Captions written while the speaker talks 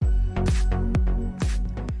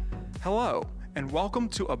Hello, and welcome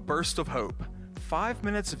to A Burst of Hope, 5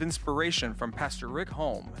 minutes of inspiration from Pastor Rick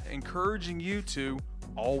Holm, encouraging you to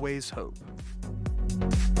always hope.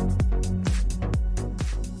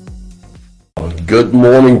 Good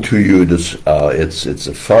morning to you. It's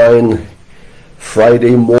a fine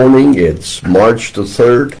Friday morning. It's March the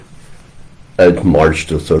 3rd. March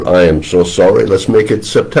the 3rd. I am so sorry. Let's make it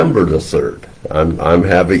September the 3rd. I'm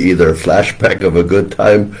having either a flashback of a good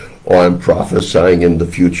time or I'm prophesying in the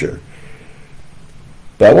future.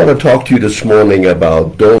 But I want to talk to you this morning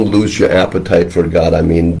about don't lose your appetite for God. I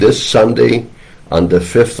mean, this Sunday, on the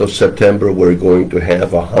 5th of September, we're going to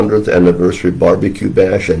have a 100th anniversary barbecue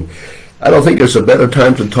bash, and I don't think there's a better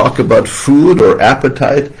time to talk about food or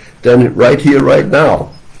appetite than right here, right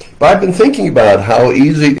now. But I've been thinking about how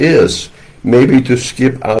easy it is maybe to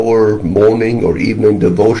skip our morning or evening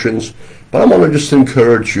devotions, but I want to just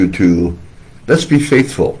encourage you to, let's be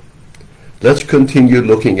faithful. Let's continue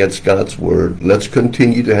looking at God's Word. Let's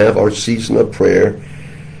continue to have our season of prayer.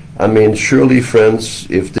 I mean, surely, friends,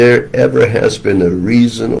 if there ever has been a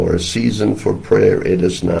reason or a season for prayer, it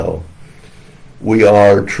is now. We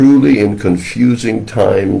are truly in confusing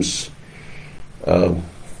times with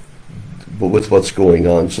what's going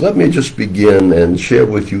on. So let me just begin and share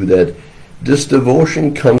with you that this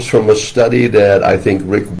devotion comes from a study that I think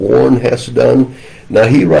Rick Warren has done. Now,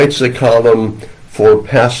 he writes a column for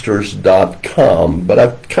pastors.com, but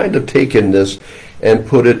I've kind of taken this and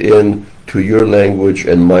put it into your language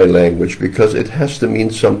and my language because it has to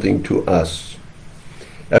mean something to us.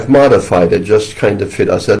 I've modified it, just kind of fit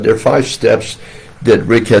us. There are 5 steps that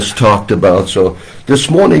Rick has talked about. So this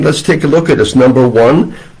morning, let's take a look at this. Number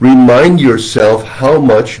 1, remind yourself how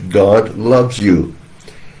much God loves you.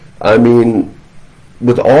 I mean,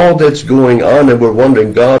 with all that's going on and we're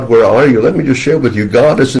wondering, God, where are you? Let me just share with you,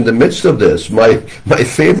 God is in the midst of this. My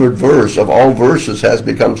favorite verse of all verses has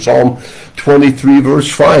become Psalm 23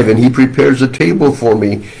 verse 5, and he prepares a table for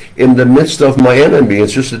me in the midst of my enemy.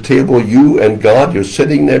 It's just a table, you and God, you're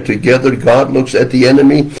sitting there together. God looks at the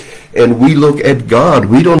enemy and we look at God.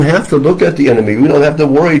 We don't have to look at the enemy. We don't have to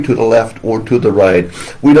worry to the left or to the right.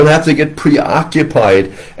 We don't have to get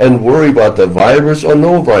preoccupied and worry about the virus or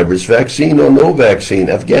no virus, vaccine or no vaccine,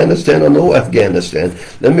 Afghanistan or no Afghanistan.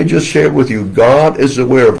 Let me just share with you, God is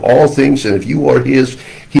aware of all things, and if you are His,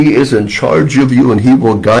 He is in charge of you, and He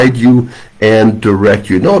will guide you and direct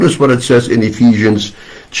you. Notice what it says in Ephesians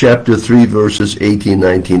chapter 3, verses 18,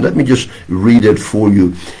 19. Let me just read it for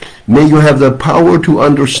you. May you have the power to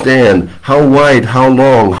understand how wide, how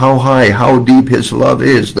long, how high, how deep His love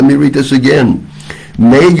is. Let me read this again.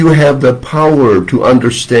 May you have the power to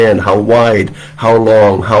understand how wide, how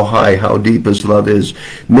long, how high, how deep His love is.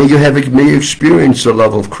 May you experience the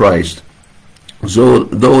love of Christ. So,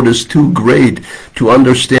 though it is too great to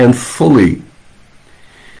understand fully,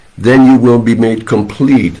 then you will be made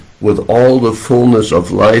complete with all the fullness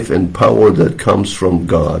of life and power that comes from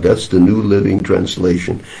God. That's the New Living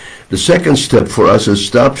Translation. The second step for us is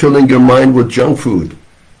stop filling your mind with junk food.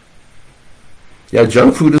 Yeah,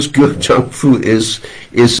 junk food is good. Junk food is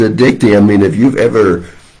addicting. I mean, if you've ever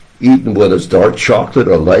eaten, whether it's dark chocolate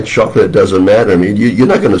or light chocolate, it doesn't matter. I mean, you're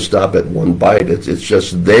not going to stop at one bite. It's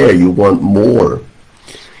just there. You want more.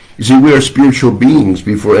 You see, we are spiritual beings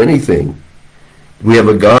before anything. We have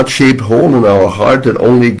a God-shaped hole in our heart that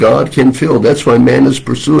only God can fill. That's why man is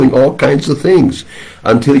pursuing all kinds of things.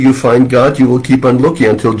 Until you find God, you will keep on looking.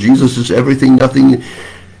 Until Jesus is everything, nothing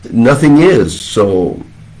is. So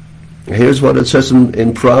here's what it says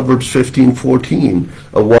in Proverbs 15:14.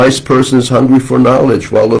 A wise person is hungry for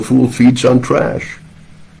knowledge, while a fool feeds on trash.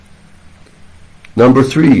 Number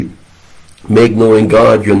 3, make knowing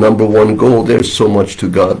God your number 1 goal. There's so much to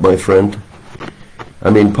God, my friend. I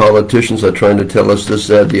mean, politicians are trying to tell us this,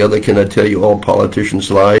 that, the other. Can I tell you all politicians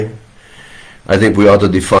lie? I think we ought to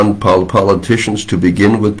defund politicians to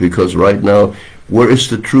begin with, because right now, where is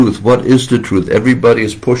the truth? What is the truth? Everybody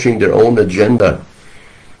is pushing their own agenda.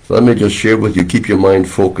 So let me just share with you, keep your mind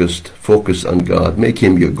focused on God. Make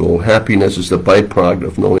Him your goal. Happiness is the byproduct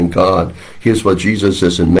of knowing God. Here's what Jesus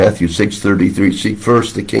says in Matthew 6:33. Seek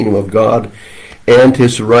first the kingdom of God and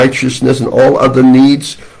His righteousness, and all other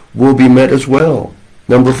needs will be met as well.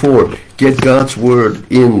 Number 4, get God's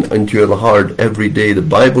Word into your heart every day. The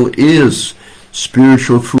Bible is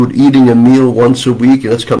spiritual food. Eating a meal once a week,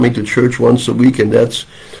 and that's coming to church once a week, and that's,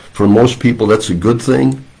 for most people, that's a good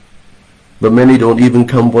thing. But many don't even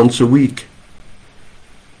come once a week.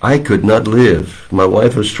 I could not live. My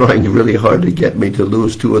wife is trying really hard to get me to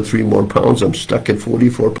lose 2 or 3 more pounds. I'm stuck at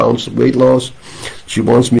 44 pounds of weight loss. She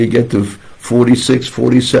wants me to get to 46,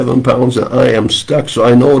 47 pounds, and I am stuck. So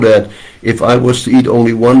I know that if I was to eat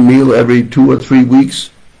only one meal every 2 or 3 weeks,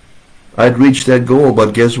 I'd reach that goal,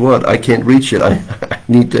 but guess what? I can't reach it. I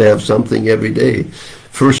need to have something every day.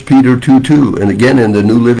 1 Peter 2:2, and again in the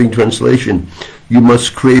New Living Translation, you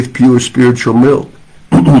must crave pure spiritual milk,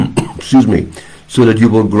 excuse me, so that you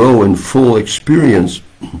will grow in full experience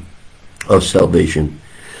of salvation.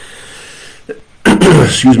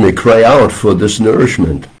 Excuse me, cry out for this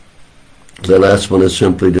nourishment. The last one is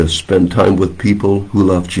simply to spend time with people who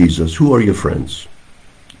love Jesus. Who are your friends?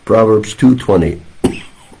 Proverbs 2:20.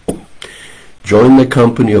 Join the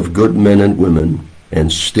company of good men and women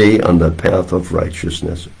and stay on the path of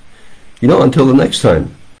righteousness. Until the next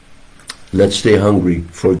time, let's stay hungry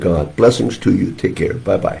for God. Blessings to you. Take care.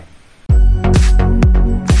 Bye-bye.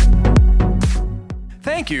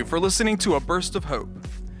 Thank you for listening to A Burst of Hope.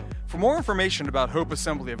 For more information about Hope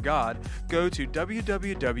Assembly of God, go to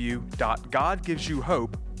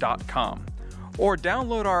www.godgivesyouhope.com or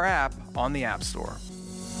download our app on the App Store.